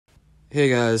Hey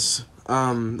guys,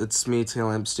 it's me,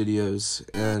 Taillamp Studios,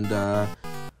 and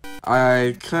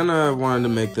I kind of wanted to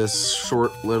make this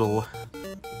short little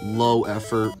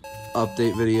low-effort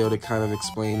update video to kind of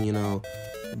explain,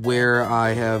 where I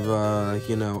have,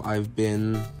 I've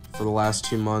been for the last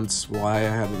 2 months, why I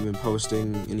haven't been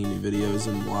posting any new videos,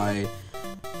 and why,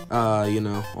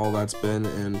 all that's been,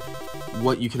 and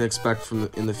what you can expect from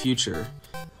in the future.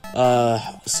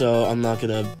 So I'm not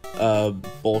gonna,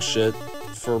 bullshit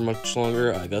for much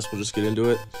longer. I guess we'll just get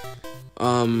into it.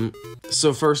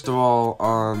 So first of all,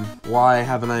 why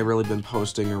haven't I really been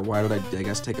posting, or why did I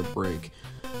guess, take a break?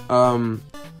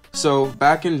 So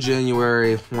back in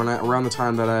January, around the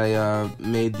time that I,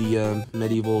 made the,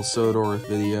 Medieval Sodor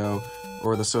video,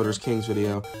 or the Sodor's Kings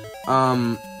video,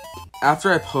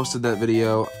 after I posted that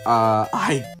video,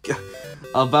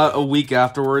 about a week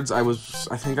afterwards, I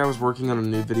think I was working on a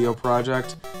new video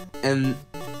project, and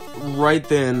right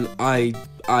then, I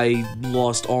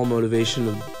lost all motivation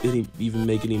to even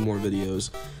make any more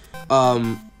videos.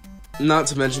 Not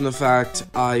to mention the fact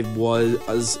I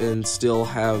was and still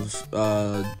have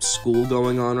school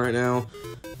going on right now.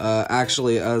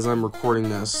 Actually, as I'm recording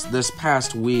this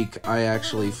past week, I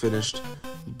actually finished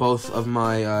both of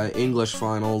my English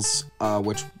finals,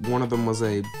 which one of them was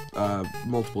a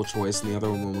multiple choice, and the other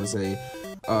one was a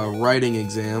writing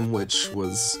exam, which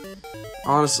was...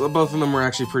 honestly, both of them were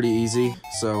actually pretty easy,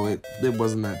 so it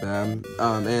wasn't that bad.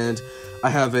 And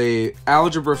I have a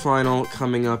algebra final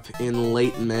coming up in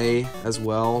late May as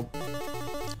well.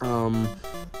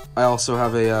 I also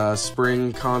have a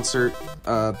spring concert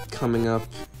coming up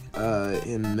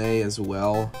in May as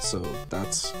well, so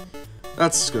that's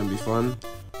gonna be fun.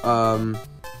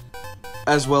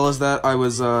 As well as that,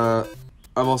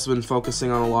 I've also been focusing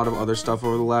on a lot of other stuff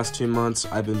over the last 2 months.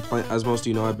 I've been playing, as most of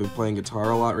you know, I've been playing guitar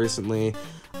a lot recently.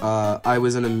 I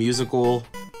was in a musical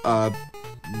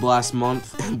last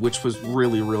month, which was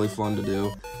really, really fun to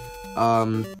do.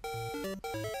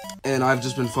 And I've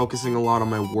just been focusing a lot on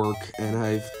my work,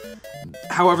 and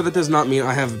however, that does not mean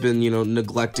I have been,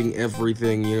 neglecting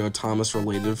everything, Thomas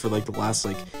related for, the last,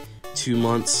 2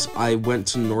 months. I went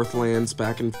to Northlands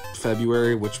back in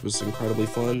February, which was incredibly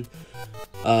fun.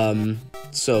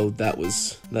 So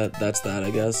that's that,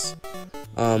 I guess.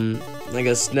 I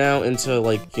guess now into,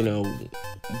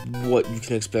 what you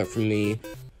can expect from me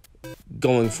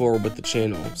going forward with the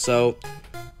channel. So,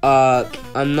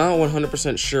 I'm not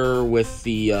 100% sure with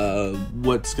the,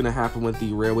 what's gonna happen with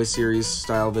the Railway Series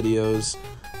style videos.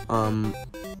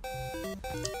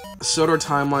 Sodor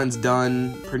Timeline's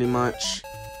done, pretty much.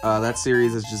 That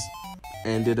series has just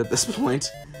ended at this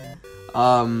point.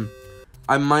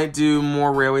 I might do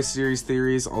more Railway Series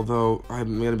theories, although,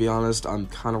 I'm gonna be honest, I'm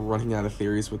kind of running out of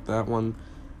theories with that one.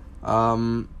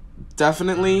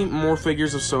 Definitely more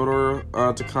figures of Sodor,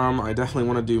 to come. I definitely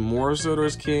want to do more of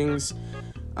Sodor's Kings,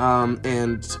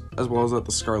 and as well as the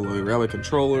Skarloey Railway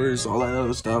Controllers, all that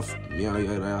other stuff, yada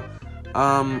yada.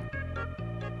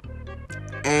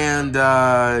 And,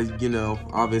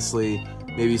 obviously,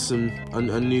 maybe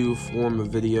a new form of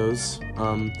videos,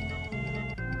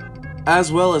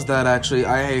 as well as that, actually,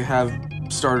 I have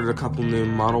started a couple new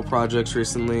model projects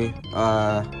recently.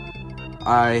 I'm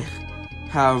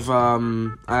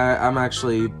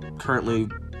actually currently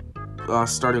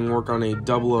starting work on a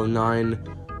 009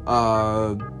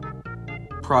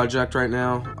 project right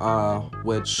now,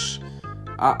 which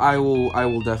I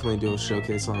will definitely do a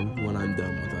showcase on when I'm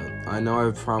done with it. I know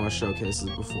I've promised showcases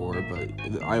before, but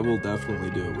I will definitely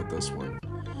do it with this one.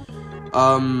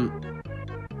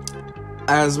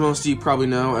 As most of you probably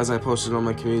know, as I posted on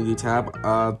my community tab,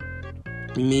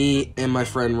 me and my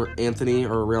friend Anthony,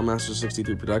 or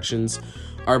Railmaster63 Productions,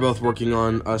 are both working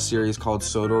on a series called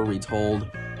Sodor Retold,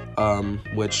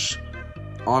 which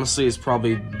honestly is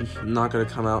probably not going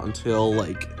to come out until,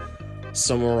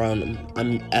 somewhere around,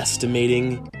 I'm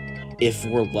estimating, if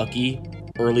we're lucky,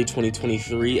 early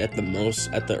 2023 at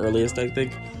the earliest, I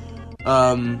think.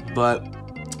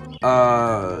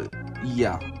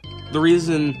 Yeah. The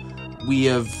reason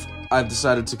I've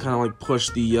decided to kind of,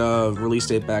 push the, release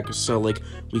date back so, we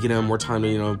can have more time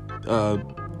to,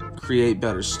 create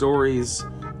better stories,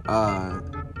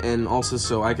 and also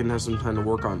so I can have some time to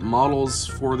work on models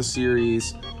for the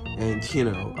series, and,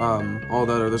 all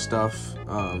that other stuff,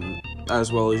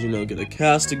 as well as, get a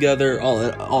cast together, all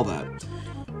that.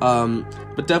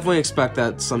 But definitely expect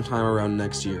that sometime around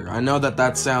next year. I know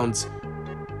that sounds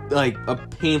like a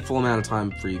painful amount of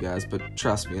time for you guys, but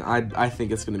trust me, I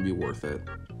think it's going to be worth it.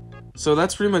 So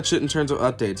that's pretty much it in terms of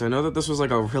updates. I know that this was a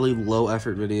really low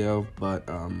effort video, but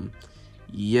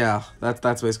yeah,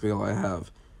 that's basically all I have.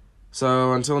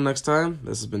 So until next time,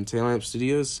 this has been Taillamp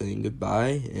Studios saying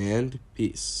goodbye and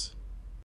peace.